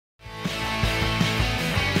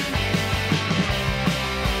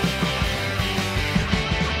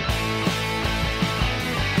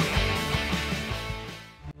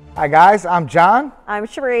Hi guys, I'm John. I'm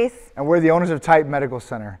Sharisse. And we're the owners of Type Medical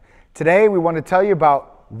Center. Today we want to tell you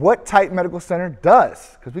about what Type Medical Center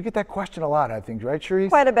does, because we get that question a lot, I think, right Sharisse?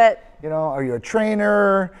 Quite a bit. You know, are you a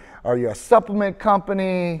trainer? Are you a supplement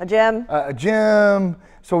company? A gym? A gym.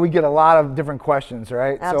 So we get a lot of different questions,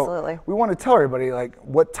 right? Absolutely. So we want to tell everybody like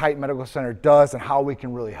what Type Medical Center does and how we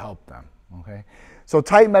can really help them, okay? So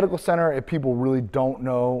Type Medical Center, if people really don't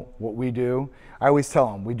know what we do, I always tell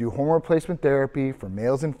them we do hormone replacement therapy for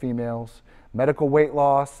males and females, medical weight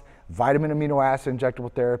loss, vitamin amino acid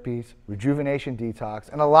injectable therapies, rejuvenation detox,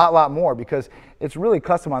 and a lot more, because it's really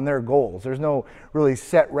custom on their goals. There's no really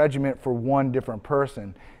set regimen for one different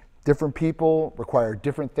person. Different people require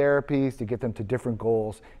different therapies to get them to different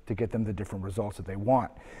goals, to get them the different results that they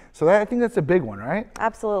want. So I think that's a big one, right?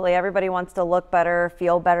 Absolutely. Everybody wants to look better,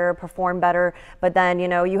 feel better, perform better. But then, you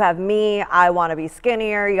know, you have me, I want to be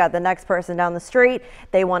skinnier. You got the next person down the street,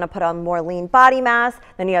 they want to put on more lean body mass.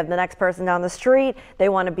 Then you have the next person down the street, they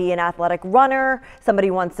want to be an athletic runner.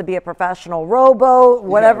 Somebody wants to be a professional rowboat,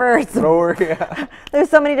 whatever. Yeah, rower, yeah. There's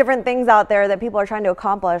so many different things out there that people are trying to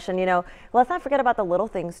accomplish. And, you know, let's not forget about the little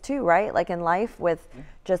things too, right? Like in life, with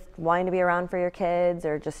just wanting to be around for your kids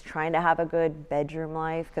or just trying to have a good bedroom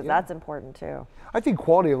life, because that's important too. I think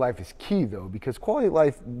quality of life is key though, because quality of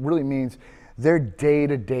life really means their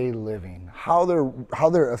day-to-day living, how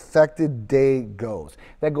their affected day goes.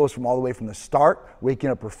 That goes from all the way from the start,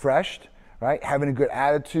 waking up refreshed, right? Having a good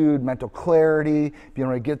attitude, mental clarity, being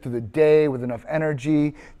able to get through the day with enough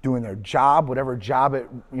energy, doing their job, whatever job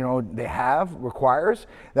they have requires.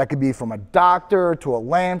 That could be from a doctor to a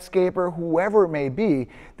landscaper, whoever it may be.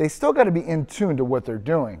 They still got to be in tune to what they're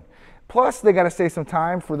doing. Plus, they got to save some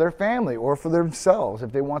time for their family or for themselves.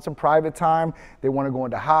 If they want some private time, they want to go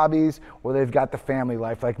into hobbies, or they've got the family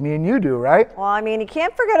life like me and you do, right? Well, I mean, you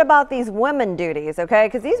can't forget about these women duties, okay?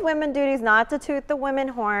 Because these women duties, not to toot the women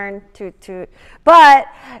horn, toot, but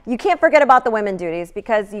you can't forget about the women duties,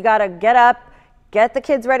 because you got to get up, get the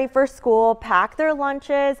kids ready for school, pack their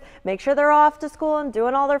lunches, make sure they're off to school and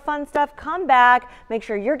doing all their fun stuff, come back, make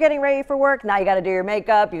sure you're getting ready for work. Now you got to do your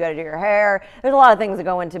makeup, you got to do your hair. There's a lot of things that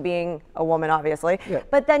go into being a woman, obviously. Yeah.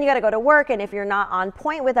 But then you got to go to work, and if you're not on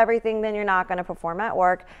point with everything, then you're not going to perform at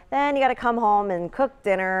work. Then you got to come home and cook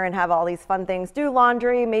dinner and have all these fun things, do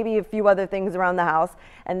laundry, maybe a few other things around the house.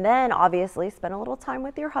 And then obviously spend a little time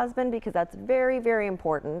with your husband, because that's very, very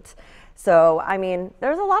important. So, I mean,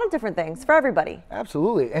 there's a lot of different things for everybody.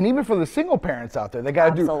 Absolutely. And even for the single parents out there, they got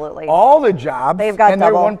to do Absolutely. all the jobs, They've got and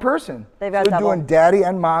double. they're one person. They've got so they're double. doing daddy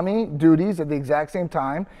and mommy duties at the exact same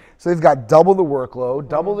time. So they've got double the workload,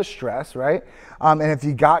 double the stress, right? And if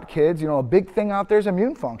you got kids, you know, a big thing out there is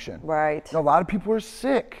immune function. Right. You know, a lot of people are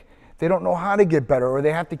sick. They don't know how to get better, or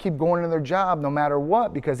they have to keep going to their job no matter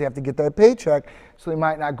what, because they have to get that paycheck, so they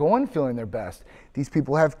might not go in feeling their best. These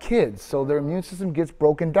people have kids, so their immune system gets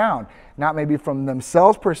broken down. Not maybe from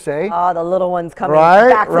themselves per se. Oh, the little ones coming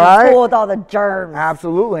back from school with all the germs.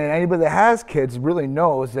 Absolutely, and anybody that has kids really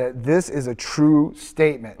knows that this is a true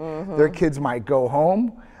statement. Their kids might go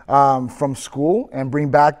home from school and bring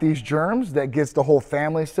back these germs that gets the whole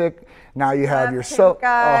family sick. Now you have yourself,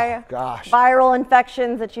 oh gosh. Viral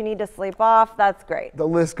infections that you need to sleep off, that's great. The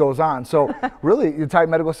list goes on. So really, your Type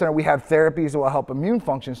Medical Center, we have therapies that will help immune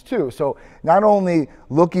functions too. So not only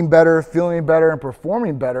looking better, feeling better, and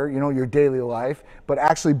performing better, you know, your daily life, but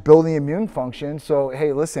actually building immune function. So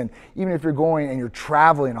hey, listen, even if you're going and you're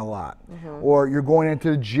traveling a lot, or you're going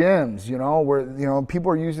into gyms, you know, where, you know,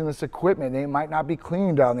 people are using this equipment, they might not be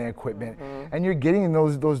cleaning down the equipment, and you're getting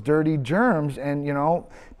those dirty germs, and you know,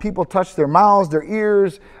 people touch their mouths, their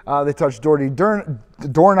ears, they touch dirty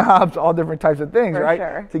doorknobs, all different types of things, right?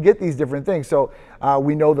 Sure. To get these different things. So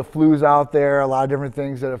we know the flu's out there, a lot of different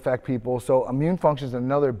things that affect people. So immune function is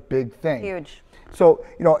another big thing. Huge. So,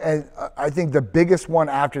 you know, and I think the biggest one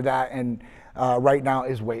after that, and right now,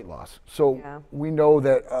 is weight loss. So we know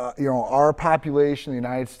that, you know, our population in the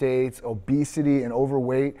United States, obesity and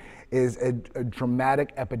overweight is a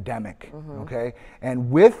dramatic epidemic, okay? And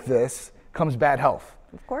with this comes bad health.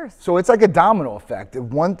 Of course. So it's like a domino effect. If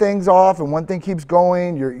one thing's off and one thing keeps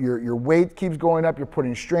going, your weight keeps going up, you're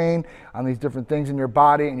putting strain on these different things in your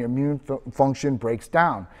body, and your immune function breaks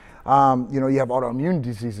down. You know, you have autoimmune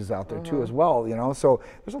diseases out there too as well, you know, so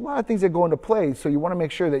there's a lot of things that go into play. So you want to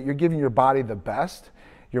make sure that you're giving your body the best.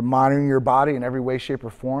 You're monitoring your body in every way, shape, or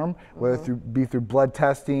form, whether it be through blood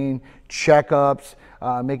testing, checkups,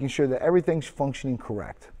 making sure that everything's functioning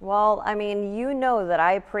correct. Well, I mean, you know that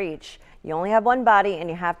I preach, you only have one body and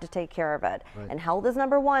you have to take care of it. Right. And health is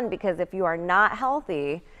number one, because if you are not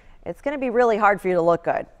healthy, it's going to be really hard for you to look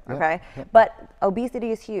good, okay? Yeah. But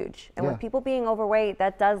obesity is huge. And with people being overweight,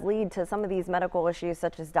 that does lead to some of these medical issues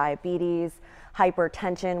such as diabetes,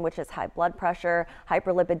 hypertension, which is high blood pressure,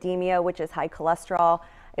 hyperlipidemia, which is high cholesterol,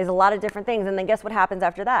 is a lot of different things. And then guess what happens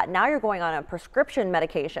after that? Now you're going on a prescription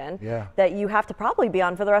medication that you have to probably be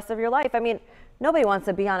on for the rest of your life. I mean, nobody wants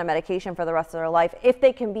to be on a medication for the rest of their life if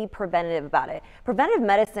they can be preventative about it. Preventive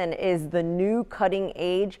medicine is the new cutting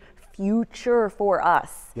edge future for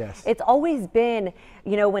us. Yes. It's always been,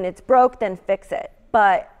 you know, when it's broke, then fix it.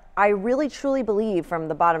 But I really truly believe from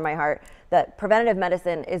the bottom of my heart that preventative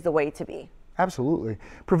medicine is the way to be. Absolutely.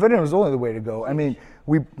 Preventative is only the way to go. I mean,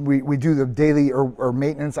 we do the daily or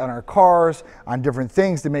maintenance on our cars, on different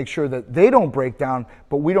things to make sure that they don't break down,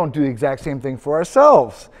 but we don't do the exact same thing for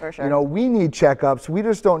ourselves. For sure. You know, we need checkups. We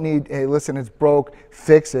just don't need, hey, listen, it's broke,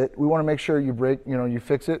 fix it. We want to make sure you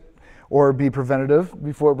fix it, or be preventative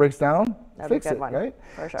before it breaks down. Fix it, right?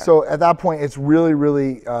 For sure. So at that point, it's really,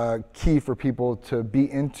 really key for people to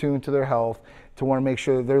be in tune to their health, to want to make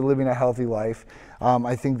sure that they're living a healthy life.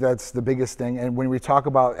 I think that's the biggest thing. And when we talk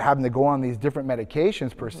about having to go on these different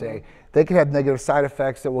medications per se, they can have negative side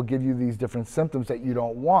effects that will give you these different symptoms that you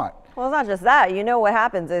don't want. Well, it's not just that. You know what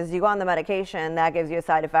happens is you go on the medication, that gives you a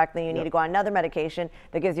side effect, then you need to go on another medication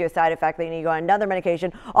that gives you a side effect, then you need to go on another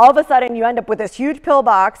medication. All of a sudden, you end up with this huge pill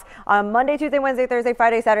box on Monday, Tuesday, Wednesday, Thursday,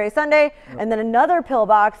 Friday, Saturday, Sunday, and then another pill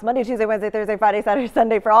box Monday, Tuesday, Wednesday, Thursday, Friday, Saturday,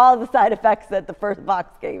 Sunday for all of the side effects that the first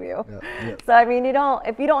box gave you. So, I mean,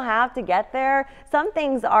 if you don't have to get there, some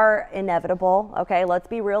things are inevitable, okay? Let's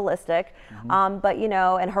be realistic, but, you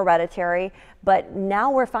know, and hereditary. But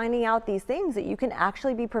now we're finding out these things that you can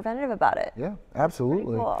actually be preventative about it. Yeah,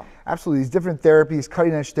 absolutely. Cool. Absolutely. These different therapies,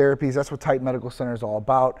 cutting edge therapies, that's what Type Medical Center is all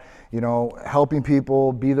about. You know, helping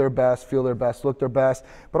people be their best, feel their best, look their best,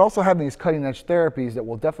 but also having these cutting edge therapies that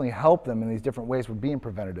will definitely help them in these different ways with being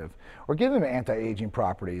preventative, or give them anti-aging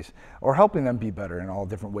properties, or helping them be better in all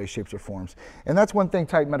different ways, shapes, or forms. And that's one thing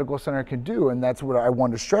Type Medical Center can do, and that's what I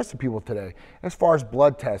wanted to stress to people today. As far as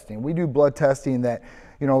blood testing, we do blood testing that,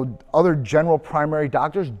 you know, other general primary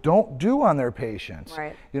doctors don't do on their patients.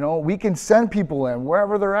 Right. You know, we can send people in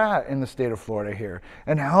wherever they're at in the state of Florida here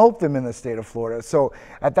and help them in the state of Florida. So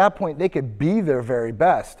at that point, they could be their very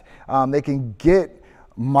best. They can get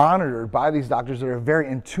monitored by these doctors that are very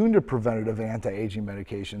in tune to preventative and anti-aging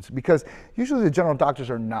medications, because usually the general doctors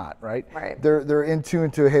are not, right? They're in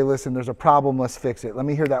tune to, hey, listen, there's a problem, let's fix it. Let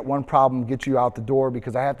me hear that one problem, get you out the door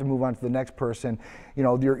because I have to move on to the next person. You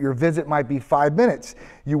know, your visit might be 5 minutes.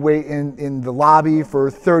 You wait in the lobby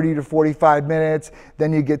for 30 to 45 minutes,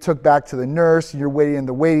 then you get took back to the nurse, you're waiting in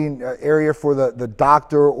the waiting area for the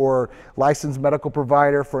doctor or licensed medical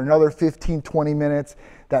provider for another 15, 20 minutes.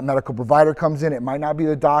 That medical provider comes in. It might not be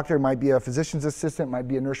the doctor, it might be a physician's assistant, it might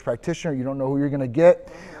be a nurse practitioner. You don't know who you're gonna get.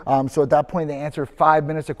 So at that point, they answer 5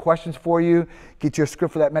 minutes of questions for you, get you a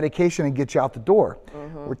script for that medication, and get you out the door.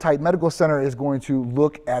 Where Type Medical Center is going to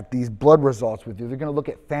look at these blood results with you. They're gonna look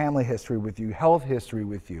at family history with you, health history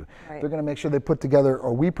with you. They're gonna make sure they put together,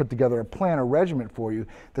 or we put together, a plan, a regimen for you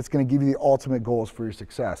that's gonna give you the ultimate goals for your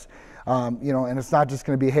success. You know, and it's not just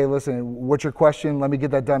gonna be, hey, listen, what's your question? Let me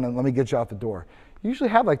get that done and let me get you out the door. You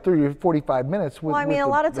usually have like 30 to 45 minutes with, well, I mean, a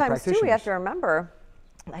lot of times too, we have to remember,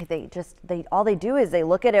 like all they do is they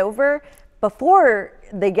look it over before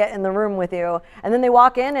they get in the room with you, and then they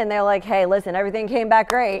walk in and they're like, hey, listen, everything came back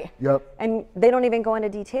great. And they don't even go into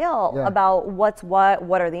detail about what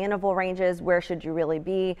are the interval ranges, where should you really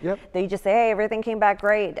be. They just say, hey, everything came back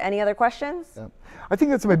great. Any other questions? I think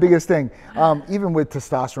that's my biggest thing. Even with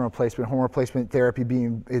testosterone replacement, hormone replacement therapy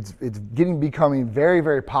it's becoming very,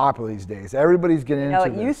 very popular these days. Everybody's getting into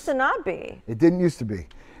this. It used to not be. It didn't used to be.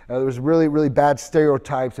 There was really, really bad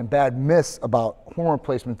stereotypes and bad myths about hormone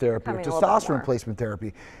replacement therapy or testosterone replacement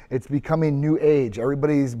therapy. It's becoming new age.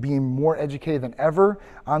 Everybody's being more educated than ever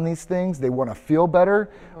on these things. They want to feel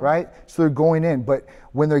better, right? So they're going in. But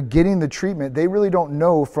when they're getting the treatment, they really don't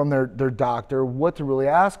know from their doctor what to really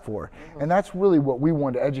ask for. And that's really what we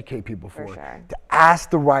want to educate people for. To ask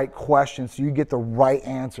the right questions so you get the right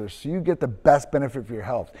answers, so you get the best benefit for your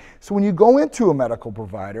health. So when you go into a medical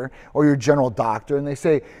provider or your general doctor and they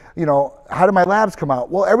say, you know, how did my labs come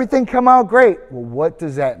out? Well, everything come out great. Well, what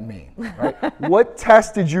does that mean, right? What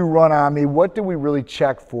tests did you run on me? What did we really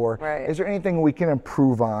check for? Is there anything we can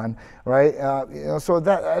improve on, right? You know, so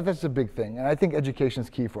that's a big thing. And I think education is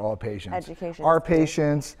key for all patients. Our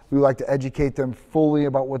patients, we like to educate them fully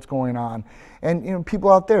about what's going on. And you know,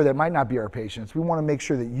 people out there that might not be our patients, we want to make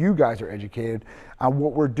sure that you guys are educated on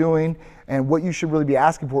what we're doing and what you should really be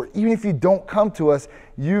asking for. Even if you don't come to us,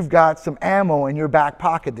 you've got some ammo in your back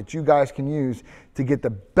pocket that you guys can use to get the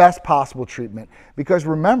best possible treatment. Because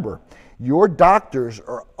remember, your doctors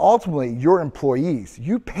are ultimately your employees.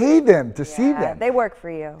 You pay them to see them. They work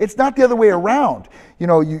for you. It's not the other way around. You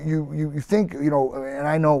know, you think, you know, and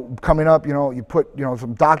I know coming up, you know, you put, you know,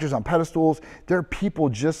 some doctors on pedestals. They're people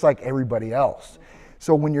just like everybody else.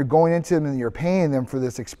 So when you're going into them and you're paying them for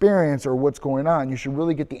this experience or what's going on, you should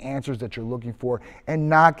really get the answers that you're looking for and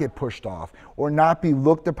not get pushed off or not be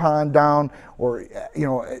looked upon down or, you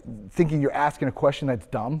know, thinking you're asking a question that's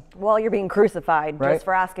dumb. Well, you're being crucified just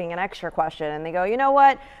for asking an extra question. And they go, you know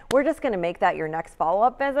what? We're just going to make that your next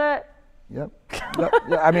follow-up visit. Yep.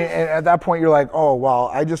 I mean, and at that point you're like, oh, wow,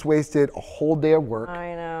 I just wasted a whole day of work.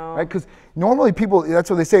 I know. Right? Because normally people, that's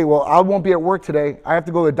what they say, well, I won't be at work today. I have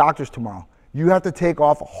to go to the doctor's tomorrow. You have to take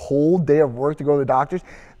off a whole day of work to go to the doctors.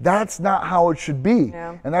 That's not how it should be.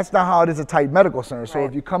 Yeah. And that's not how it is at Titan Medical Center. So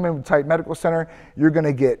if you come in with Titan Medical Center, you're going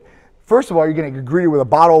to get, first of all, you're going to get greeted with a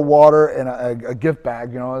bottle of water and a gift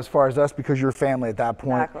bag, you know, as far as us, because you're family at that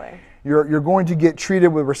point. Exactly. You're going to get treated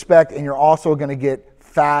with respect, and you're also going to get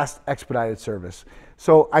fast, expedited service.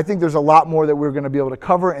 So I think there's a lot more that we're going to be able to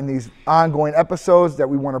cover in these ongoing episodes that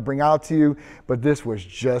we want to bring out to you, but this was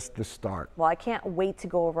just the start. Well, I can't wait to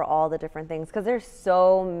go over all the different things because there's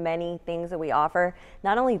so many things that we offer.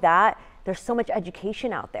 Not only that, there's so much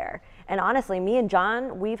education out there. And honestly, me and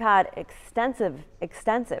John, we've had extensive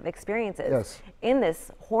experiences in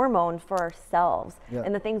this hormone for ourselves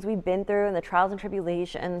and the things we've been through and the trials and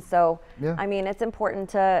tribulations. So, I mean, it's important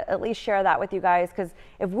to at least share that with you guys, because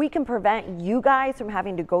if we can prevent you guys from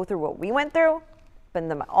having to go through what we went through, then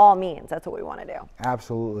by all means, that's what we want to do.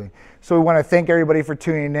 Absolutely. So we want to thank everybody for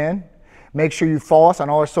tuning in. Make sure you follow us on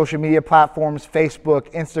all our social media platforms, Facebook,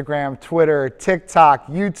 Instagram, Twitter, TikTok,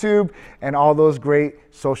 YouTube, and all those great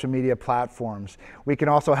social media platforms. We can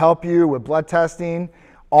also help you with blood testing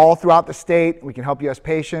all throughout the state. We can help you as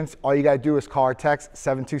patients. All you got to do is call or text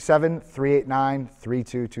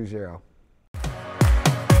 727-389-3220.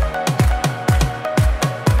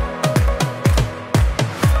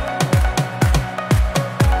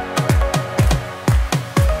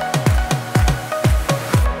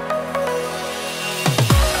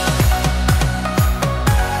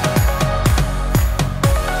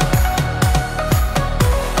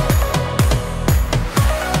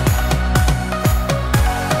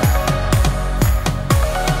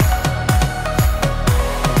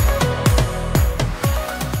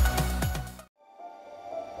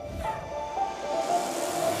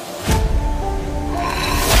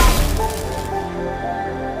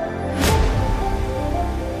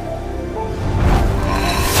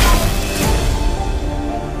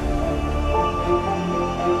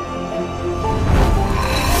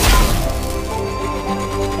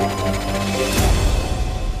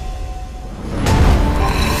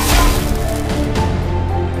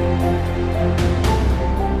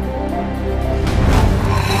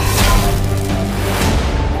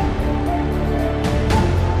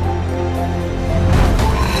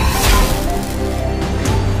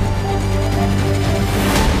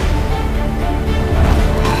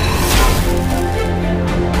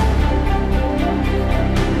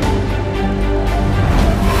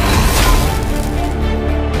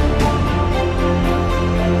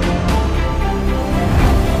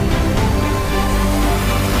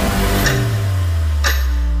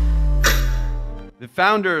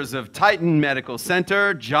 Founders of Titan Medical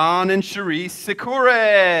Center, John and Sharisse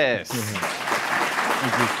Sikuris. Thank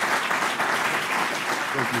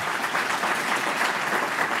you.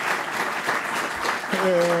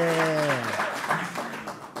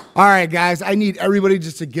 All right, guys, I need everybody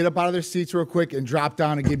just to get up out of their seats real quick and drop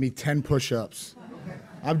down and give me 10 push-ups.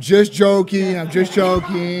 I'm just joking. Just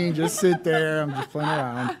sit there. I'm just playing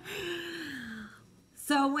around.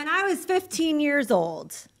 So when I was 15 years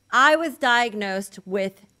old, I was diagnosed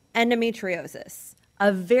with endometriosis,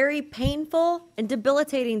 a very painful and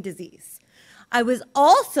debilitating disease. I was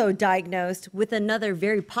also diagnosed with another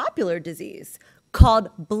very popular disease called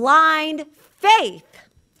blind faith.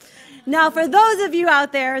 Now, for those of you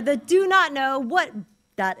out there that do not know what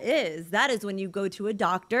that is when you go to a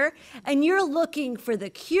doctor and you're looking for the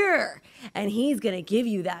cure, and he's going to give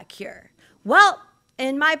you that cure. Well,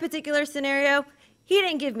 in my particular scenario, he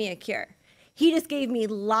didn't give me a cure. He just gave me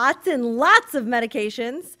lots and lots of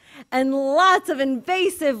medications and lots of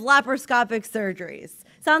invasive laparoscopic surgeries.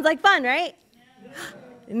 Sounds like fun, right?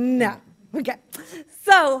 No. Okay.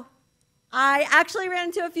 So I actually ran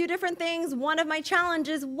into a few different things. One of my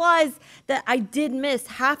challenges was that I did miss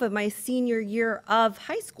half of my senior year of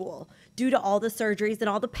high school due to all the surgeries and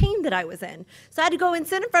all the pain that I was in. So I had to go and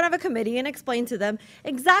sit in front of a committee and explain to them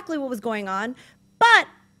exactly what was going on. But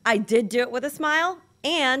I did do it with a smile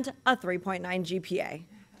and a 3.9 GPA.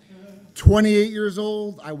 28 years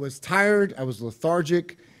old, I was tired, I was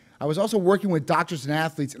lethargic. I was also working with doctors and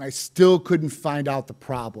athletes, and I still couldn't find out the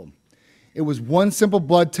problem. It was one simple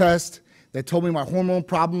blood test that told me my hormone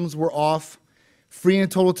problems were off, free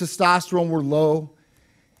and total testosterone were low.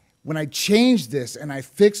 When I changed this and I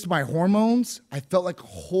fixed my hormones, I felt like a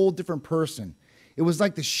whole different person. It was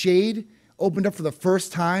like the shade opened up for the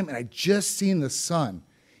first time and I just seen the sun.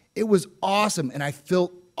 It was awesome and I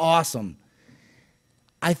felt awesome.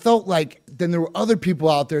 I felt like then there were other people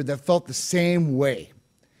out there that felt the same way.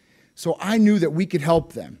 So I knew that we could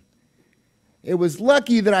help them. It was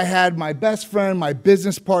lucky that I had my best friend, my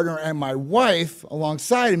business partner, and my wife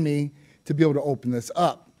alongside of me to be able to open this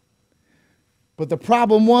up. But the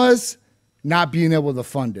problem was not being able to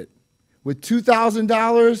fund it. With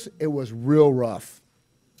 $2,000, it was real rough.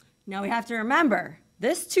 Now we have to remember,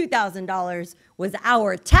 this $2,000 was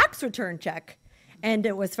our tax return check, and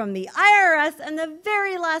it was from the IRS and the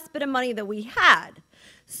very last bit of money that we had.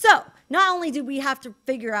 So not only did we have to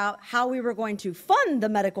figure out how we were going to fund the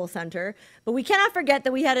medical center, but we cannot forget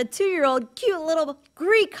that we had a 2-year-old cute little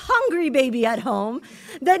Greek hungry baby at home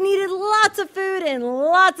that needed lots of food and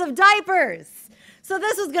lots of diapers. So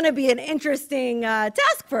this was going to be an interesting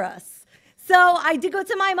task for us. So I did go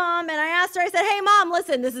to my mom and I asked her, I said, hey mom,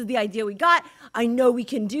 listen, this is the idea we got. I know we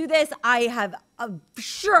can do this. I have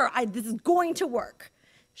this is going to work.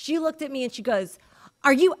 She looked at me and she goes,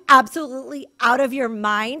 are you absolutely out of your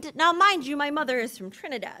mind? Now, mind you, my mother is from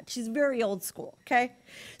Trinidad. She's very old school, okay?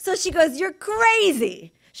 So she goes, you're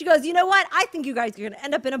crazy. She goes, you know what? I think you guys are going to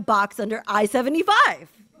end up in a box under I-75.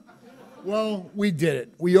 Well, we did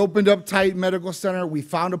it. We opened up Titan Medical Center. We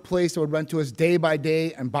found a place that would run to us day by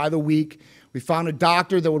day and by the week. We found a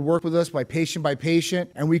doctor that would work with us by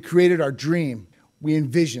patient, and we created our dream. We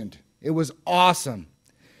envisioned. It was awesome.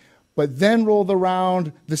 But then rolled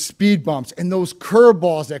around the speed bumps and those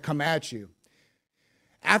curveballs that come at you.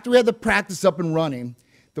 After we had the practice up and running,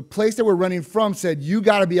 the place that we're running from said, you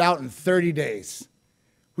got to be out in 30 days.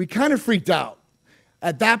 We kind of freaked out.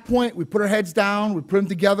 At that point, we put our heads down, we put them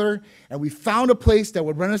together, and we found a place that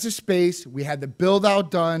would rent us a space. We had the build out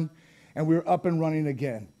done, and we were up and running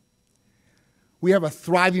again. We have a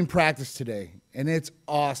thriving practice today, and it's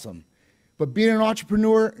awesome. But being an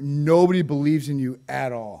entrepreneur, nobody believes in you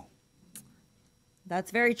at all. That's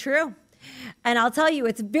very true. And I'll tell you,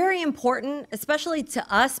 it's very important, especially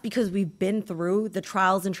to us because we've been through the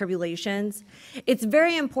trials and tribulations. It's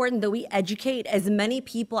very important that we educate as many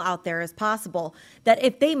people out there as possible that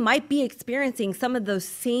if they might be experiencing some of those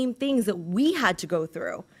same things that we had to go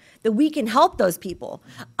through, that we can help those people.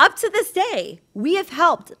 Up to this day, we have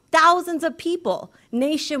helped thousands of people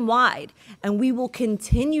nationwide, and we will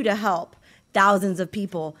continue to help thousands of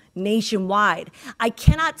people nationwide. I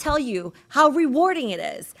cannot tell you how rewarding it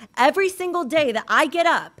is every single day that I get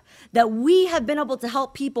up that we have been able to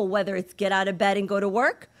help people, whether it's get out of bed and go to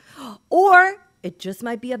work, or it just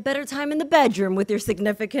might be a better time in the bedroom with your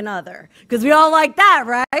significant other, because we all like that,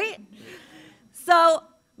 right? So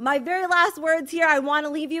my very last words here I want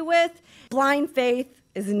to leave you with, blind faith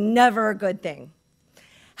is never a good thing.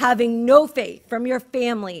 Having no faith from your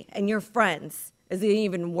family and your friends is an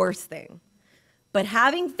even worse thing. But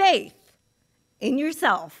having faith in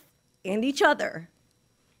yourself and each other,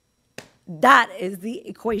 that is the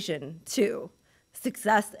equation to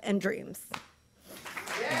success and dreams.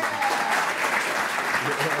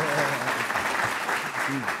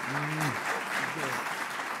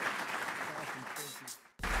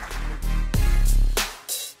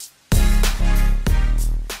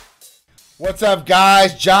 What's up,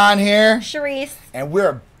 guys? John here. Sharisse. And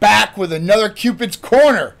we're back with another Cupid's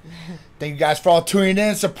Corner. Thank you guys for all tuning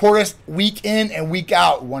in. Support us week in and week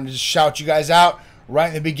out. We wanted to shout you guys out right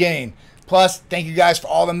in the beginning. Plus, thank you guys for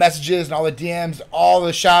all the messages and all the DMs, all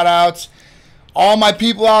the shout outs. All my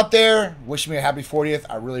people out there, wish me a happy 40th.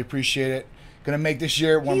 I really appreciate it. Gonna make this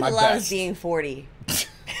year one of my best. He loves being 40.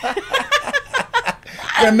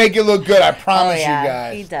 Gonna make it look good, I promise you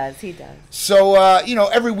guys. He does, he does. So,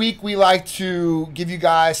 every week we like to give you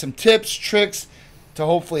guys some tips, tricks to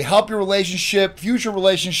hopefully help your relationship, future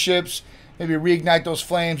relationships, maybe reignite those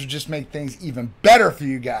flames or just make things even better for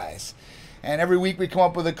you guys. And every week we come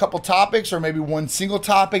up with a couple topics or maybe one single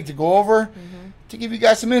topic to go over. to give you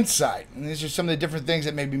guys some insight. And these are some of the different things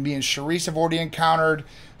that maybe me and Sharisse have already encountered,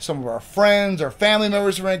 some of our friends, our family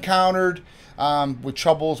members have encountered with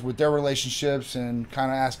troubles with their relationships, and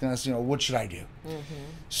kind of asking us, what should I do?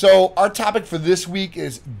 So our topic for this week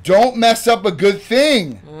is don't mess up a good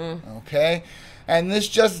thing, okay? And this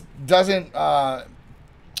just doesn't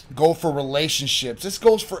go for relationships. This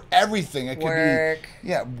goes for everything. It could Work.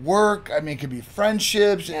 be work. I mean, it could be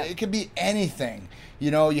friendships. Yep. It could be anything.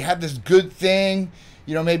 You have this good thing.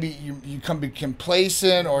 Maybe you be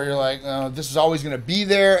complacent, or you're like, this is always going to be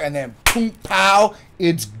there, and then boom, pow,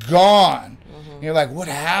 it's gone. You're like, what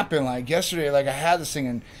happened? Like yesterday, like I had this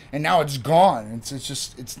thing, and now it's gone.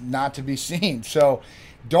 It's not to be seen. So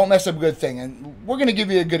don't mess up a good thing. And we're going to give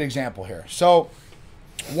you a good example here. So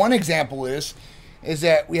one example is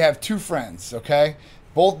that we have two friends, okay?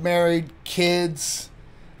 Both married, kids,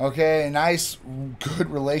 okay? A nice, good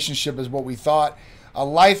relationship is what we thought. A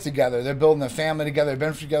life together. They're building a family together. They've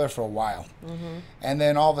been together for a while. And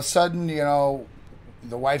then all of a sudden,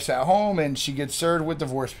 the wife's at home and she gets served with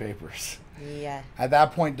divorce papers. Yeah. At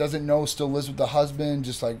that point, doesn't know, still lives with the husband,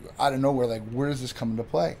 just like out of nowhere, like, where does this come into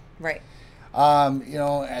play? Right.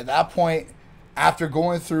 At that point, after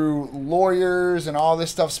going through lawyers and all this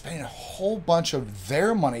stuff, spending a whole bunch of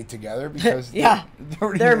their money together because Yeah,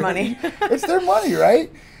 they're their money. It's their money,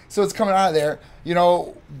 right? So it's coming out of there.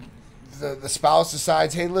 The spouse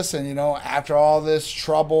decides, hey, listen, after all this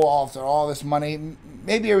trouble, after all this money,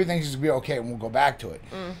 maybe everything's just gonna be okay and we'll go back to it.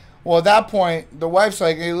 Well, at that point, the wife's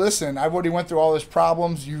like, hey, listen, I've already went through all these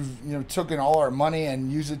problems. You've taken all our money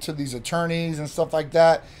and used it to these attorneys and stuff like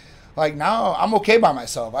that. Like, now I'm okay by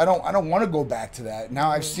myself. I don't want to go back to that.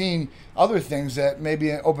 Now I've seen other things that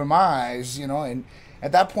maybe open my eyes, and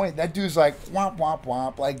at that point, that dude's like, womp, womp,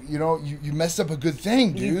 womp. Like, you messed up a good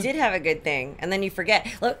thing, dude. You did have a good thing, and then you forget.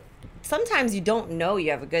 Look, sometimes you don't know you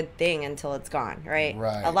have a good thing until it's gone, right?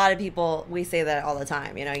 Right. A lot of people, we say that all the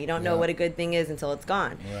time. You don't know what a good thing is until it's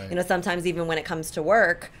gone. Right. Sometimes even when it comes to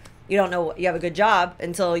work, you don't know you have a good job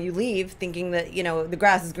until you leave thinking that, the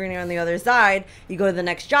grass is greener on the other side. You go to the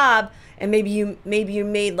next job and maybe you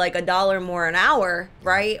made like $1 more an hour,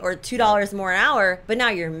 right? Or $2 more an hour, but now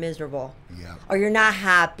you're miserable. Yeah. Or you're not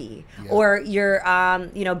happy, Yeah. or you're,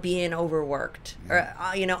 being overworked, or,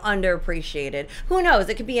 underappreciated. Who knows?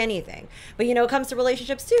 It could be anything. But, it comes to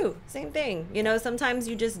relationships too. Same thing. Sometimes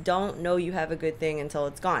you just don't know you have a good thing until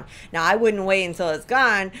it's gone. Now, I wouldn't wait until it's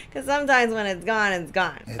gone, because sometimes when it's gone, it's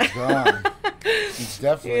gone. It's gone. It's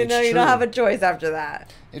definitely it's you true. don't have a choice after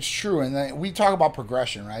that. It's true. And then we talk about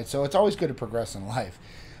progression, right? So it's always good to progress in life.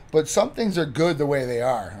 But some things are good the way they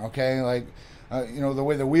are, okay? Like, the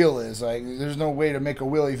way the wheel is, like, there's no way to make a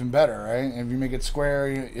wheel even better, right? And if you make it square,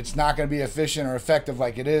 it's not going to be efficient or effective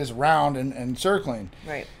like it is round and circling.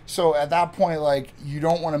 Right. So at that point, like, you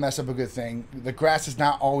don't want to mess up a good thing. The grass is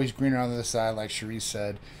not always greener on the other side, like Sharisse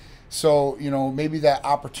said. So, maybe that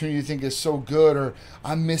opportunity you think is so good or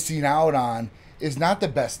I'm missing out on is not the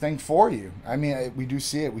best thing for you. I mean, we do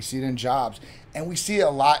see it. We see it in jobs. And we see it a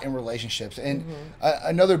lot in relationships. And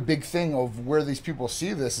another big thing of where these people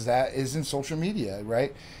see this is in social media,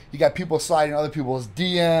 right? You got people sliding other people's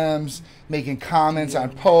DMs, making comments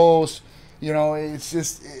on posts. It's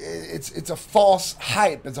just, it's a false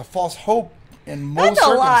hype. It's a false hope in most That's a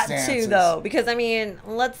lot circumstances. too, though, because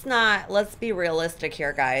let's be realistic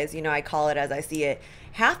here, guys. I call it as I see it.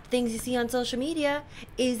 Half the things you see on social media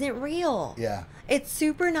isn't real. Yeah. It's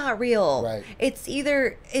super not real. Right.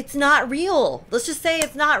 It's not real. Let's just say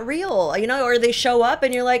it's not real, or they show up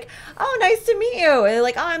and you're like, oh, nice to meet you. And they're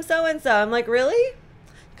like, oh, I'm so-and-so. I'm like, really?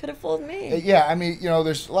 Could have fooled me. Yeah, I mean,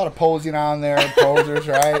 there's a lot of posing on there, posers,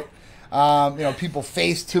 right? People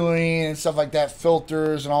face tuning and stuff like that,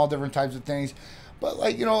 filters and all different types of things. But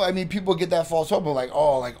people get that false hope of like,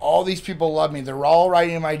 oh, like all these people love me. They're all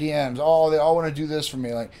writing in my DMs. Oh, they all want to do this for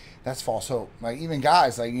me. Like, that's false hope. Like, even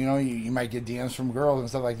guys, like, you might get DMs from girls and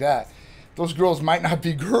stuff like that. Those girls might not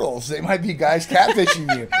be girls. They might be guys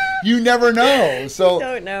catfishing you. You never know. So you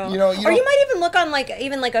don't know. Or you might even look on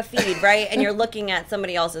even a feed, right? And you're looking at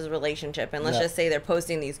somebody else's relationship, and let's just say they're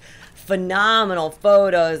posting these phenomenal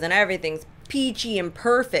photos and everything's peachy and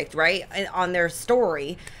perfect, right, on their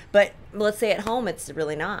story. But let's say at home, it's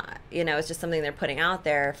really not. It's just something they're putting out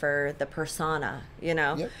there for the persona.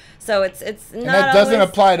 Yep. So it's not. And that doesn't always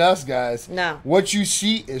apply to us, guys. No. What you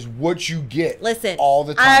see is what you get. Listen, all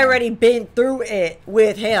the time. I already been through it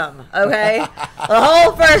with him. Okay, the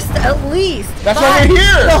whole first, at least. That's why we're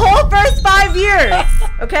here. The whole first 5 years.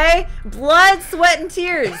 Okay, blood, sweat, and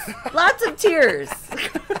tears. Lots of tears.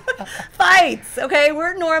 Fights. Okay,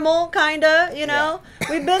 we're normal, kinda.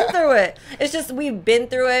 We've been through it. It's just we've been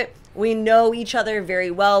through it. We know each other very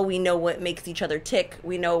well. We know what makes each other tick.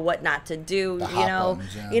 We know what not to do. The You hot know,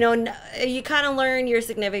 buttons, yeah. you know, you kind of learn your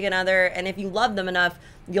significant other, and if you love them enough,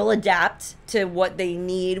 you'll adapt to what they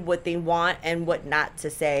need, what they want, and what not to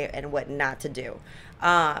say and what not to do.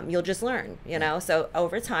 You'll just learn, you know. So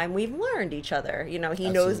over time, we've learned each other. You know, he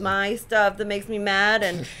knows Absolutely. my stuff that makes me mad,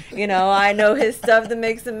 and you know, I know his stuff that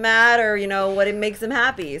makes him mad, or you know, what it makes him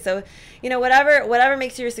happy. So, you know, whatever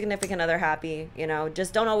makes your significant other happy, you know,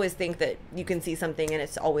 just don't always think that you can see something and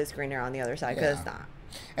it's always greener on the other side, because it's not.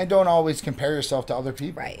 And don't always compare yourself to other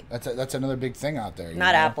people. Right. That's another big thing out there.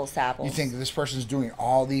 Not apples to apples. You think this person's doing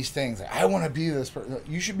all these things. Like, I want to be this person.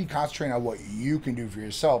 You should be concentrating on what you can do for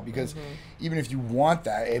yourself, because even if you want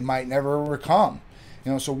that, it might never come.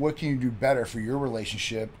 You know, so what can you do better for your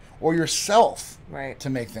relationship or yourself to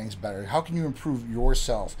make things better? How can you improve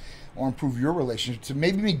yourself or improve your relationship to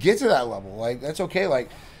maybe get to that level? Like, that's okay. Like,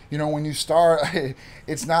 you know, when you start,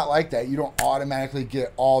 it's not like that. You don't automatically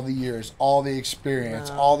get all the years, all the experience,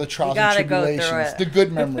 all the trials and tribulations, the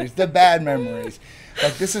good memories, the bad memories.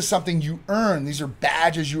 Like, this is something you earn. These are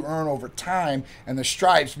badges you earn over time, and the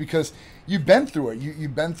stripes, because you've been through it.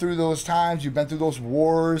 You've been through those times. You've been through those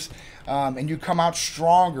wars, and you come out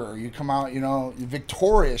stronger. You come out, you know,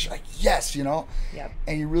 victorious. Like, yes, you know. Yep.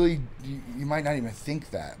 And you really, you might not even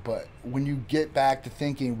think that, but when you get back to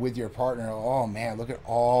thinking with your partner, oh man, look at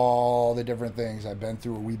all the different things I've been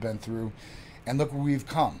through or we've been through, and look where we've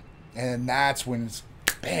come. And that's when it's,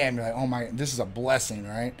 bam, you're like, oh my, this is a blessing,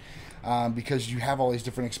 right? Because you have all these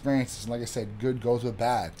different experiences, and like I said, good goes with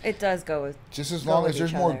bad. It does go with Just as long as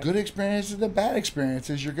there's more good experiences than bad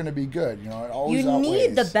experiences, you're going to be good. You know, it always outweighs. You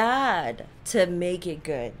need the bad to make it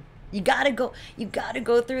good. You gotta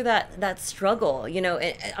go through that struggle. You know,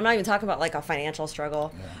 I'm not even talking about like a financial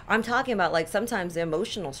struggle. Yeah. I'm talking about like sometimes the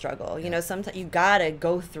emotional struggle. You know, sometimes you gotta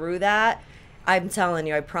go through that. I'm telling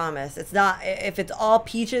you, I promise. It's not, if it's all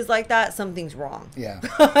peaches like that, something's wrong. Yeah.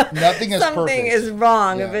 Nothing is Something perfect. is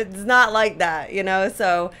wrong Yeah. if it's not like that, you know?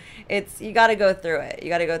 So you got to go through it. You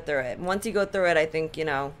got to go through it. And once you go through it, I think, you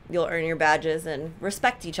know, you'll earn your badges and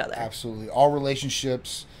respect each other. Absolutely. All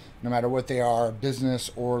relationships, no matter what they are,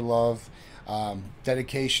 business or love,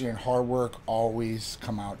 dedication and hard work always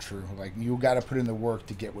come out true. Like, you got to put in the work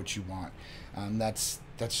to get what you want. That's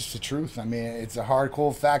just the truth. I mean, it's a hard,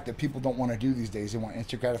 cold fact that people don't want to do these days. They want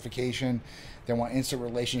instant gratification. They want instant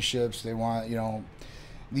relationships. They want, you know,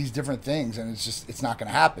 these different things, and it's not going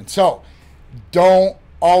to happen. So don't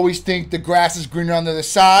always think the grass is greener on the other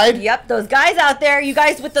side. Yep, those guys out there, you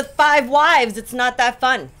guys with the 5 wives, it's not that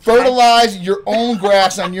fun. Fertilize your own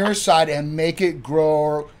grass on your side and make it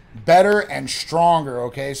grow better and stronger,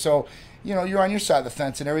 okay? So, you know, you're on your side of the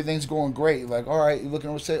fence and everything's going great. Like, all right, you're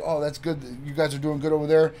looking to say, oh, that's good. You guys are doing good over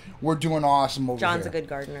there. We're doing awesome over John's here. a good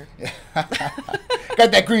gardener.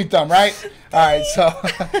 Got that green thumb, right? All right, so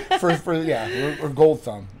we're gold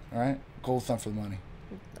thumb, all right? Gold thumb for the money.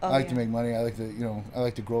 Oh, I like to make money. I like to, I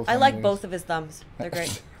like to grow. I like both of his thumbs. They're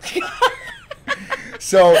great.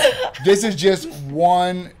 So this is just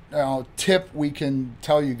one tip we can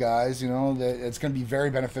tell you guys, you know, that it's going to be very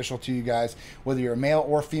beneficial to you guys, whether you're a male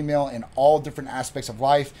or female, in all different aspects of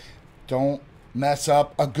life. Don't mess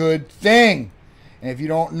up a good thing. And if you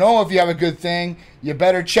don't know if you have a good thing, you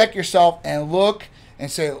better check yourself and look and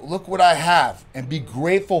say, look what I have, and be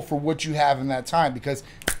grateful for what you have in that time, because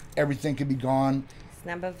everything could be gone.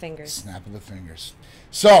 Snap of fingers. Snap of the fingers.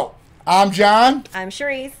 So, I'm John. I'm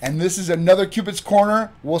Sharisse. And this is another Cupid's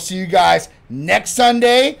Corner. We'll see you guys next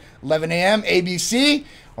Sunday, 11 a.m. ABC.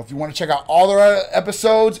 Or if you want to check out all our other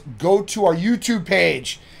episodes, go to our YouTube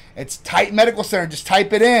page. It's Titan Medical Center. Just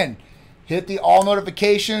type it in. Hit the all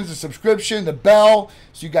notifications, the subscription, the bell,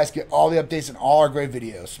 so you guys get all the updates and all our great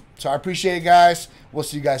videos. So I appreciate it, guys. We'll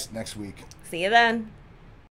see you guys next week. See you then.